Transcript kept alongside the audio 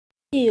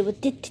Do.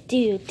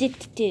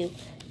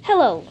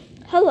 Hello,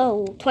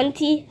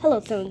 20. Hello,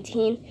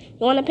 17. You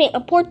want to paint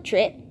a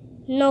portrait?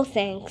 No,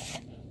 thanks.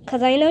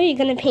 Because I know you're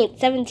going to paint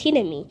 17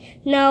 of me.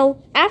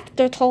 No,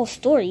 after tall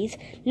stories,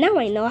 now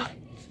I know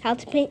how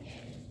to paint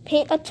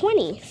a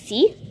 20.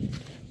 See?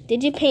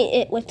 Did you paint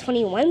it with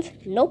 21s?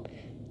 Nope,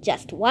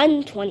 just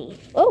 120.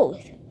 Oh,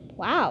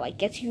 wow, I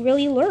guess you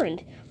really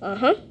learned.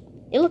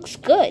 It looks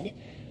good.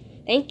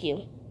 Thank you.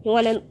 You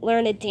want to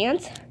learn to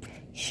dance?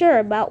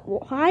 Sure, but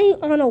why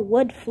on a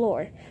wood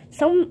floor?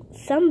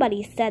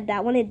 Somebody said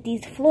that one of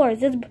these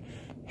floors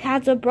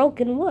has a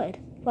broken wood.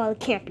 Well,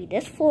 it can't be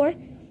this floor.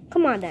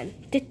 Come on then.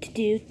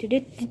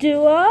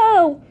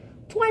 Oh,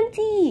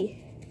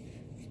 20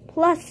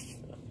 plus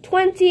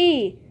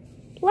 20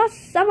 plus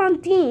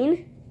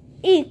 17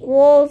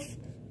 equals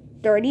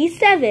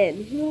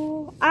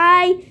 37.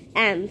 I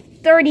am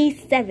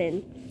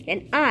 37,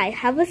 and I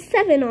have a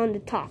 7 on the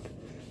top.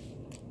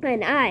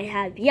 And I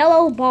have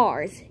yellow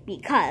bars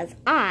because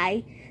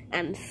I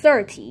am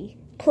 30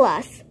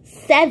 plus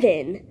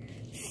 7.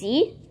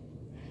 See?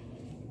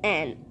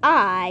 And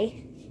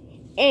I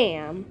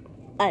am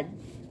a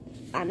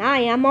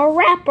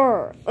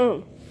rapper.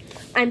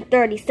 I'm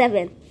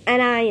 37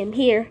 and I am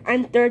here.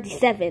 I'm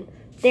 37.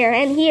 There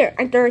and here.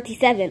 I'm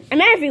 37.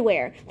 I'm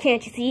everywhere.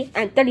 Can't you see?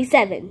 I'm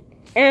 37.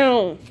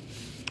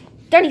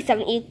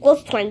 37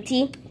 equals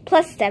 20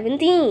 plus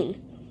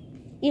 17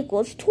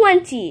 equals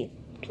 20.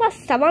 Plus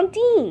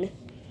 17.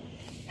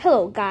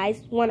 Hello,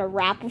 guys. Want to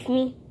rap with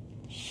me?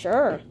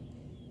 Sure.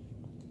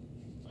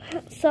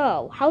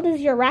 So, how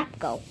does your rap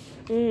go?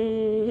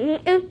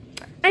 I'm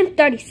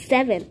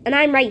 37, and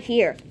I'm right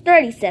here.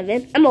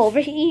 37, I'm over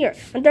here.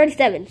 I'm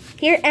 37,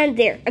 here and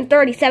there. I'm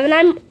 37,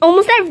 I'm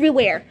almost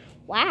everywhere.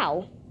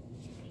 Wow.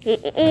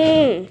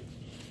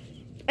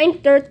 I'm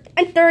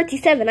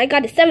 37. I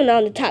got a 7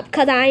 on the top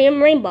because I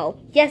am rainbow.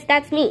 Yes,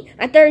 that's me.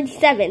 I'm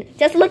 37.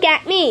 Just look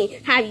at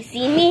me. Have you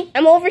seen me?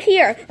 I'm over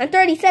here. I'm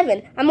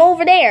 37. I'm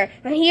over there.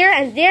 I'm here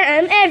and there.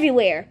 I'm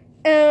everywhere.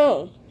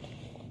 Oh.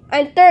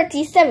 I'm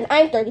 37.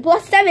 I'm 30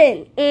 plus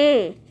 7.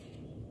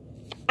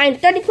 I'm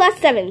 30 plus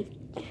 7.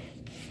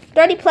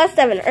 30 plus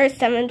 7 or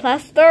 7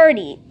 plus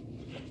 30.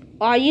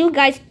 Are you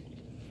guys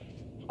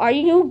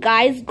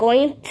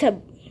going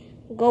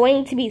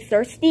to be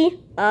thirsty?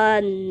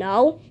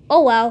 No.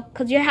 Oh well,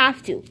 because you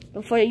have to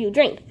before you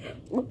drink.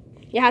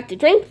 You have to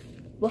drink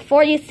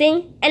before you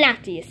sing and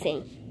after you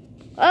sing.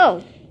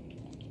 Oh,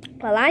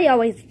 well, I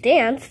always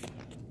dance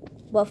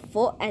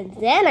before and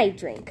then I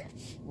drink.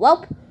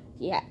 Well,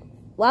 yeah.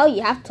 Well,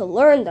 you have to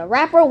learn the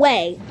rapper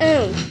way.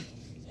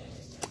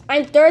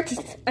 I'm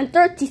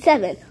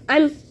 37.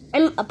 I'm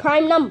a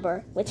prime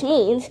number, which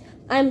means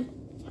I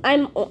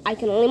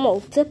can only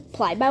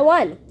multiply by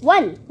 1.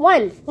 1.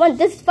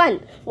 This is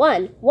fun.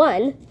 1.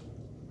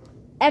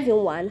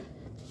 Everyone.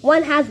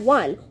 1 has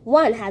won.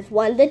 1 has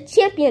won the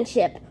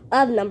championship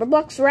of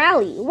Numberblocks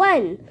Rally.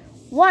 1.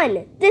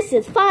 This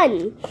is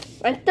fun.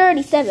 I'm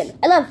 37.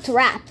 I love to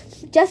rap.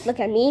 Just look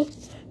at me.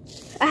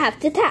 I have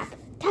to tap.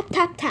 Tap,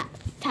 tap, tap,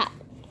 tap.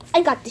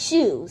 I got the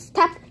shoes.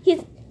 Tap.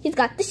 He's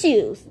got the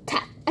shoes.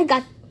 Tap. I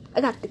got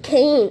the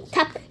cane.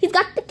 Tap. He's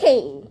got the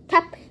cane.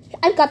 Tap.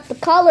 I got the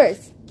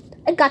colors.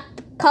 I got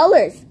the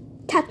colors.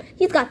 Tap.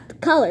 He's got the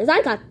colors.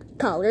 I got the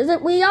colors.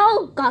 We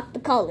all got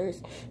the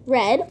colors.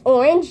 Red,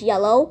 orange,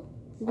 yellow,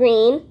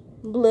 green,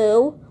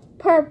 blue,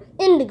 purple,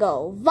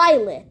 indigo,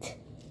 violet.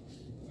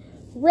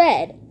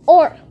 Red,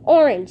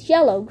 orange,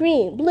 yellow,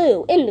 green,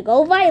 blue,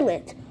 indigo,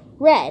 violet.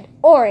 Red,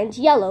 orange,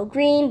 yellow,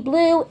 green,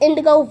 blue,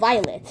 indigo,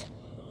 violet.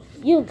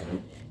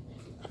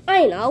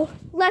 I know.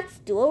 Let's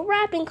do a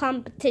rapping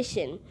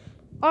competition.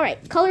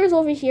 Alright, colors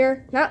over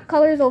here, not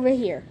colors over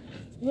here.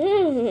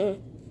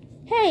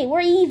 Hey,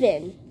 we're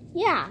even.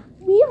 Yeah,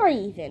 we are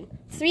even.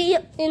 3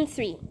 and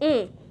 3.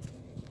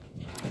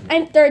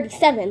 I'm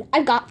 37.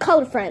 I've got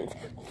color friends.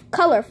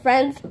 Color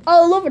friends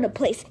all over the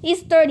place.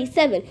 He's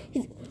 37.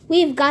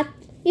 We've got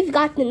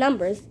the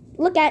numbers.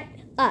 Look at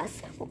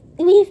us.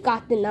 We've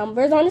got the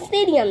numbers on the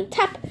stadium.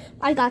 Tap.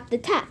 I got the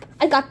tap.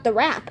 I got the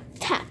rap.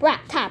 Tap,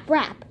 rap, tap,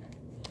 rap.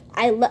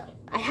 I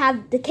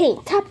have the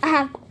cane. Tap.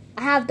 I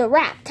have the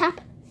rap.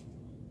 Tap.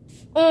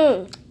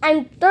 I'm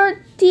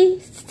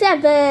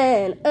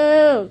 37.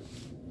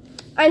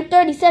 I'm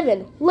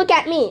 37. Look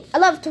at me. I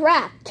love to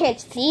rap.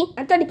 Can't you see?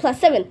 I'm 30 plus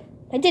 7.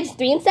 My digits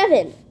 3 and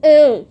 7.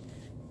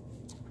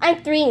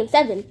 I'm 3 and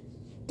 7.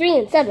 3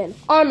 and 7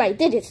 are my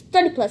digits.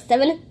 30 plus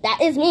 7. That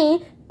is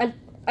me. I'm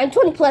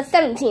 20 plus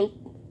 17.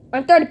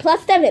 I'm 30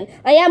 plus 7.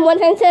 I am 1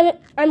 times 7.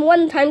 I'm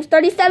 1 times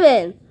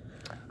 37.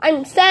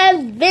 I'm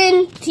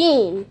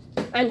 17.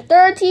 I'm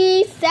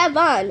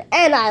 37.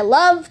 And I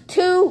love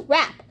to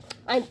rap.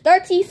 I'm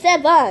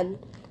 37.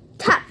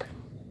 Tap.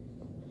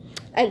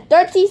 I'm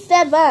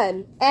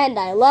 37, and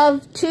I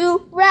love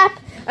to rap.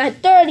 I'm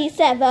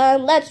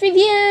 37. Let's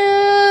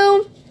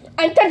review.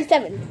 I'm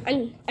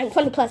 37. I'm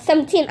 20 plus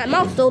 17. I'm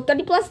also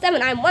 30 plus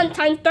 7. I'm 1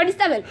 times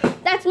 37.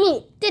 That's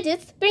me.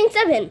 Digits 3 and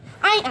 7.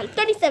 I am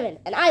 37,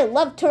 and I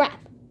love to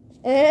rap.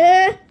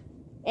 And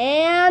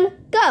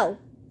go.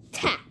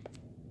 Tap.